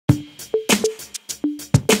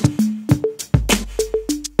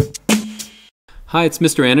Hi, it's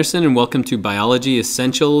Mr. Andersen, and welcome to Biology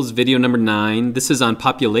Essentials, video number 9. This is on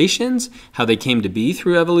populations, how they came to be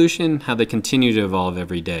through evolution, how they continue to evolve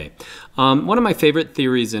every day. One of my favorite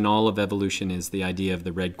theories in all of evolution is the idea of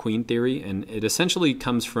the Red Queen theory, and it essentially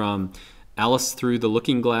comes from Alice through the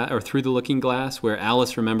Looking Glass, where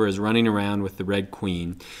Alice, remember, is running around with the Red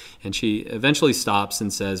Queen, and she eventually stops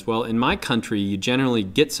and says, well, in my country, you generally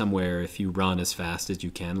get somewhere if you run as fast as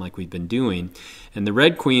you can, like we've been doing. And the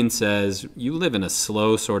Red Queen says, you live in a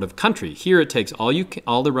slow sort of country. Here it takes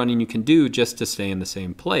all the running you can do just to stay in the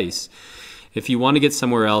same place. If you want to get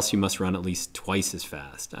somewhere else, you must run at least twice as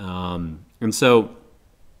fast. And so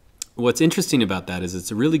what's interesting about that is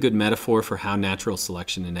it's a really good metaphor for how natural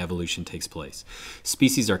selection and evolution takes place.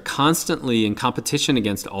 Species are constantly in competition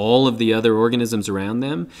against all of the other organisms around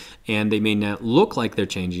them, and they may not look like they're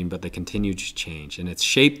changing, but they continue to change, and it's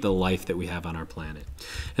shaped the life that we have on our planet.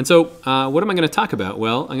 And so what am I going to talk about?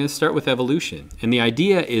 Well, I'm going to start with evolution, and the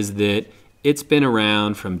idea is that it's been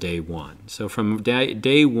around from day one. So from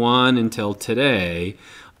day one until today,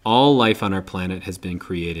 all life on our planet has been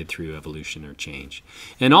created through evolution or change.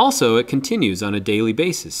 And also, it continues on a daily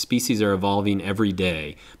basis. Species are evolving every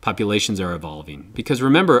day. Populations are evolving. Because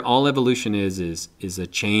remember, all evolution is a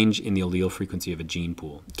change in the allele frequency of a gene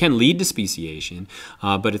pool. It can lead to speciation,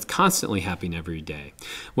 but it's constantly happening every day.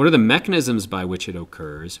 What are the mechanisms by which it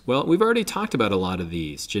occurs? Well, we've already talked about a lot of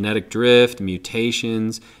these. Genetic drift,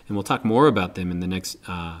 mutations, and we'll talk more about them in the next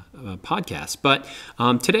podcast. But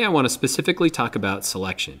today I want to specifically talk about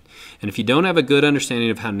selection. And if you don't have a good understanding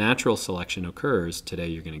of how natural selection occurs, today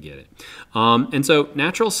you're going to get it. And so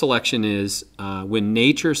natural selection is when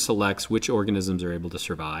nature selects which organisms are able to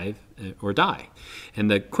survive or die. And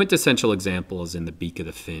the quintessential example is in the beak of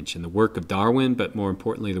the finch and the work of Darwin, but more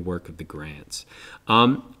importantly, the work of the Grants.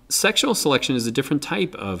 Sexual selection is a different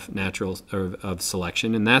type of of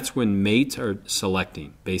selection, and that's when mates are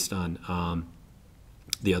selecting based on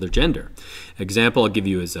the other gender. Example I'll give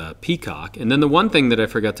you is a peacock. And then the one thing that I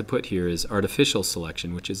forgot to put here is artificial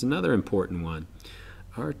selection, which is another important one.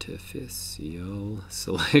 Artificial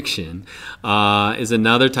selection is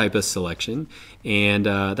another type of selection, and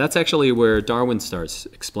that's actually where Darwin starts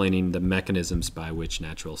explaining the mechanisms by which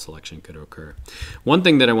natural selection could occur. One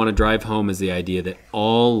thing that I want to drive home is the idea that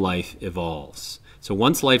all life evolves. So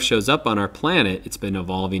once life shows up on our planet, it's been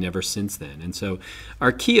evolving ever since then. And so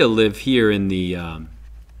archaea live here in the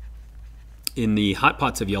hot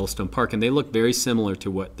pots of Yellowstone Park, and they look very similar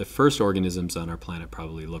to what the first organisms on our planet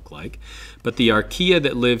probably look like. But the archaea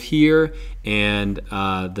that live here and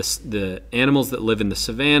the animals that live in the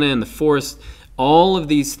savanna and the forest, all of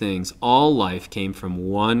these things, all life came from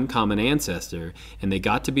one common ancestor, and they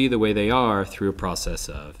got to be the way they are through a process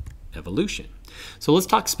of evolution. So let's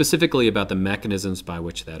talk specifically about the mechanisms by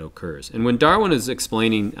which that occurs. And when Darwin is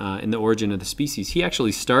explaining in the origin of the species, he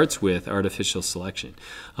actually starts with artificial selection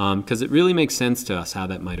because it really makes sense to us how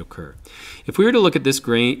that might occur. If we were to look at this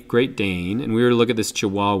Great Dane, and we were to look at this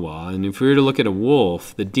Chihuahua, and if we were to look at a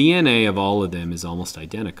wolf, the DNA of all of them is almost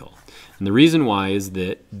identical. And the reason why is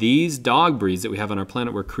that these dog breeds that we have on our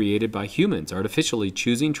planet were created by humans, artificially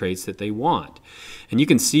choosing traits that they want. And you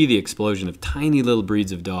can see the explosion of tiny little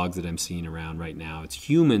breeds of dogs that I'm seeing around right now. It's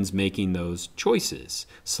humans making those choices,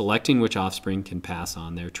 selecting which offspring can pass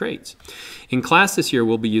on their traits. In class this year,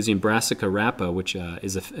 we'll be using Brassica rapa, which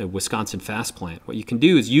is a Wisconsin fast plant. What you can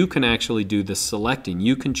do is you can actually do the selecting.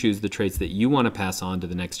 You can choose the traits that you want to pass on to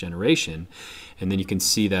the next generation, and then you can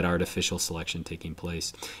see that artificial selection taking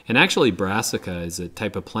place. And actually, Brassica is a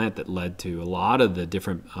type of plant that led to a lot of the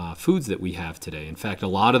different foods that we have today. In fact, a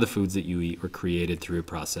lot of the foods that you eat were created through a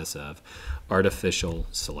process of artificial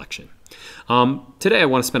selection. Today I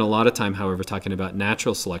want to spend a lot of time, however, talking about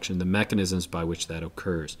natural selection, the mechanisms by which that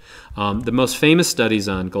occurs. The most famous studies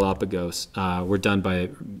on Galapagos were done by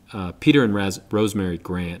Peter and Rosemary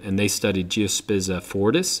Grant, and they studied Geospiza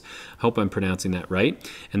fortis. I hope I'm pronouncing that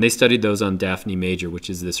right. And they studied those on Daphne major, which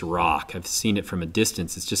is this rock. I've seen it from a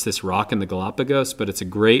distance. It's just this rock in the Galapagos, but it's a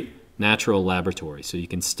great natural laboratory, so you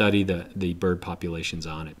can study the bird populations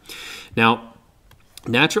on it. Now,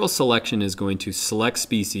 natural selection is going to select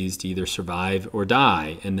species to either survive or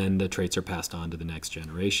die, and then the traits are passed on to the next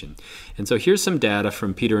generation. And so here's some data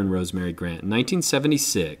from Peter and Rosemary Grant. In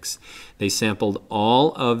 1976, they sampled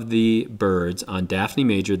all of the birds on Daphne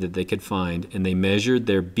major that they could find, and they measured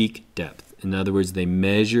their beak depth. In other words, they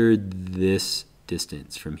measured this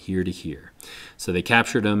distance from here to here. So they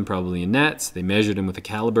captured them probably in nets, they measured them with a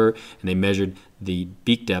caliber, and they measured the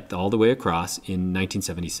beak depth all the way across in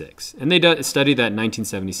 1976. And they studied that in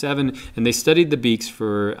 1977, and they studied the beaks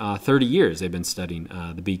for 30 years. They've been studying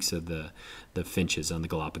the beaks of the finches on the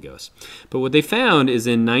Galapagos. But what they found is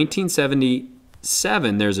in 1970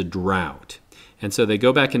 1977, there's a drought. And so they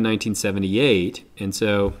go back in 1978, and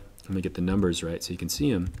so let me get the numbers right so you can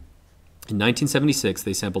see them. In 1976,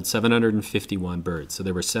 they sampled 751 birds. So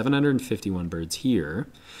there were 751 birds here.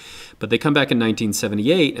 But they come back in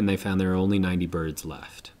 1978, and they found there are only 90 birds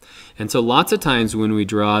left. And so lots of times when we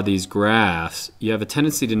draw these graphs, you have a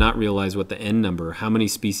tendency to not realize what the N number, how many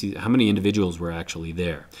species, how many individuals were actually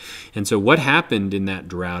there. And so what happened in that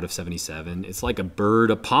drought of 77, it's like a bird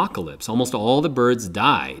apocalypse. Almost all the birds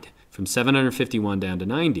died, from 751 down to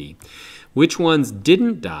 90. Which ones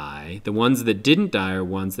didn't die? The ones that didn't die are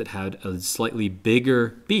ones that had a slightly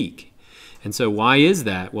bigger beak. And so why is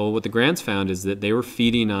that? Well, what the grants found is that they were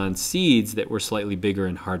feeding on seeds that were slightly bigger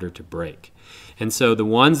and harder to break. And so the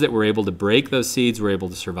ones that were able to break those seeds were able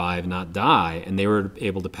to survive, not die, and they were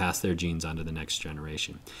able to pass their genes on to the next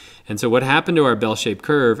generation. And so what happened to our bell-shaped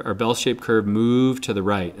curve? Our bell-shaped curve moved to the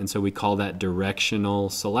right, and so we call that directional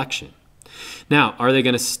selection. Now, are they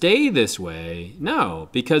going to stay this way? No,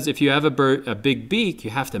 because if you have a big beak, you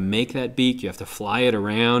have to make that beak, you have to fly it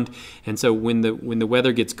around. And so when the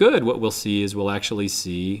weather gets good, what we'll see is we'll actually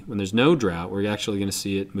see, when there's no drought, we're actually going to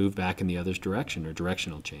see it move back in the other direction, or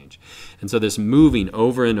directional change. And so this moving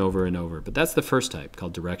over and over and over. But that's the first type,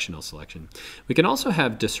 called directional selection. We can also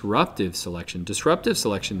have disruptive selection. Disruptive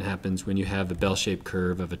selection happens when you have the bell-shaped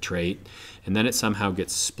curve of a trait, and then it somehow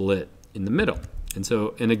gets split in the middle. And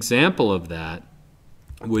so an example of that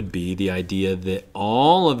would be the idea that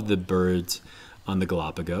all of the birds on the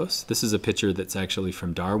Galapagos, this is a picture that's actually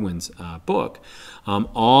from Darwin's book,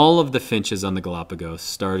 all of the finches on the Galapagos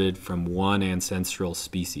started from one ancestral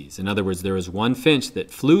species. In other words, there was one finch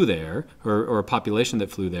that flew there, or a population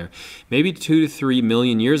that flew there, maybe 2 to 3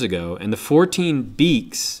 million years ago, and the 14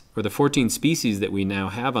 beaks, or the 14 species that we now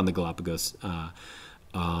have on the Galapagos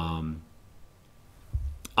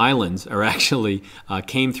islands are actually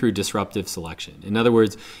came through disruptive selection. In other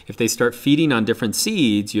words, if they start feeding on different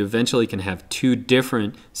seeds, you eventually can have 2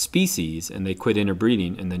 different species, and they quit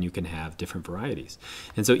interbreeding, and then you can have different varieties.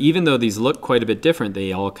 And so even though these look quite a bit different,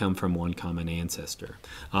 they all come from one common ancestor.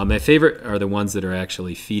 My favorite are the ones that are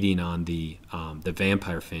actually feeding on the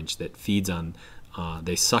vampire finch that feeds on,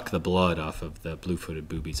 they suck the blood off of the blue-footed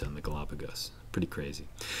boobies on the Galapagos. Pretty crazy.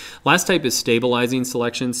 Last type is stabilizing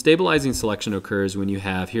selection. Stabilizing selection occurs when you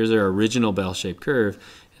have, here's our original bell-shaped curve.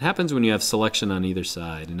 It happens when you have selection on either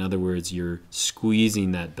side. In other words, you're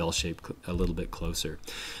squeezing that bell shape a little bit closer.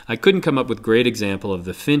 I couldn't come up with a great example of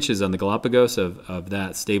the finches on the Galapagos of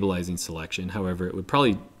that stabilizing selection. However, it would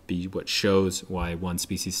probably be what shows why one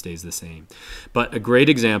species stays the same. But a great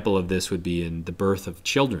example of this would be in the birth of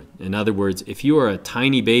children. In other words, if you are a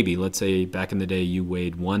tiny baby, let's say back in the day you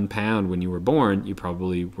weighed 1 pound when you were born, you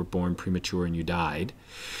probably were born premature and you died.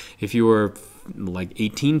 If you were like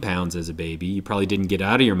 18 pounds as a baby, you probably didn't get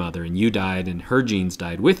out of your mother and you died and her genes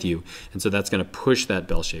died with you. And so that's going to push that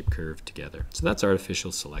bell-shaped curve together. So that's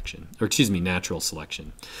artificial selection, or excuse me, natural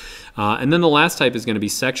selection. And then the last type is going to be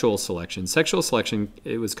sexual selection. Sexual selection,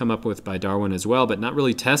 it was come up with by Darwin as well, but not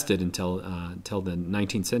really tested until the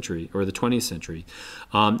 19th century or the 20th century.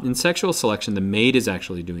 In sexual selection, the mate is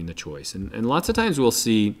actually doing the choice. And lots of times we'll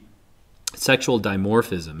see sexual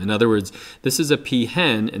dimorphism. In other words, this is a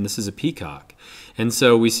peahen and this is a peacock. And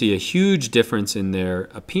so we see a huge difference in their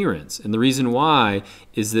appearance. And the reason why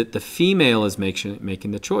is that the female is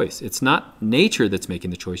making the choice. It's not nature that's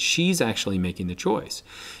making the choice. She's actually making the choice.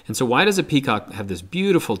 And so why does a peacock have this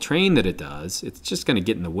beautiful train that it does? It's just going to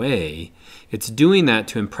get in the way. It's doing that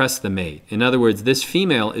to impress the mate. In other words, this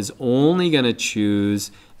female is only going to choose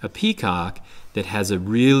a peacock that has a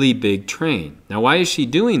really big train. Now, why is she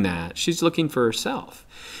doing that? She's looking for herself.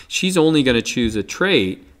 She's only going to choose a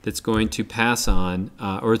trait that's going to pass on,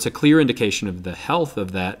 or it's a clear indication of the health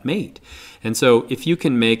of that mate. And so if you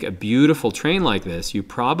can make a beautiful train like this, you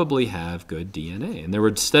probably have good DNA. And there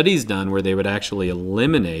were studies done where they would actually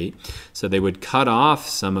eliminate, so they would cut off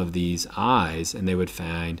some of these eyes, and they would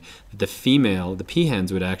find that the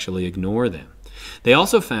peahens would actually ignore them. They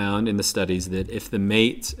also found in the studies that if the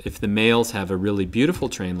males have a really beautiful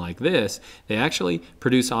train like this, they actually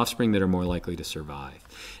produce offspring that are more likely to survive.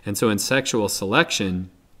 And so in sexual selection,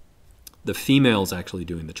 the female is actually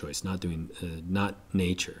doing the choice, not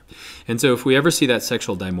nature. And so if we ever see that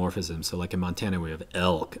sexual dimorphism, so like in Montana we have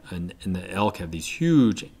elk, and the elk have these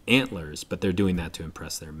huge antlers, but they're doing that to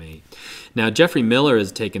impress their mate. Now Jeffrey Miller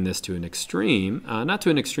has taken this to an extreme, not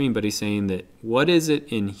to an extreme, but he's saying that what is it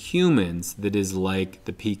in humans that is like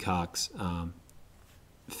the peacock's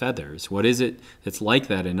feathers? What is it that's like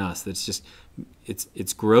that in us? That's just,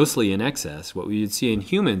 it's grossly in excess. What we would see in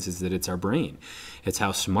humans is that it's our brain. It's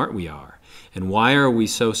how smart we are. And why are we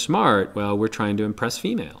so smart? Well, we're trying to impress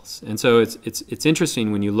females. And so it's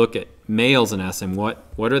interesting when you look at males and ask them what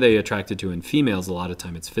are they attracted to in females. A lot of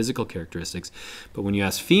time it's physical characteristics. But when you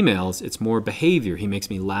ask females, it's more behavior. He makes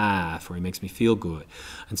me laugh, or he makes me feel good.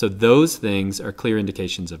 And so those things are clear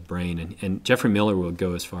indications of brain. And Jeffrey Miller will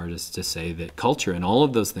go as far as to say that culture and all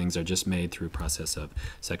of those things are just made through a process of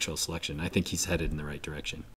sexual selection. I think he's headed in the right direction.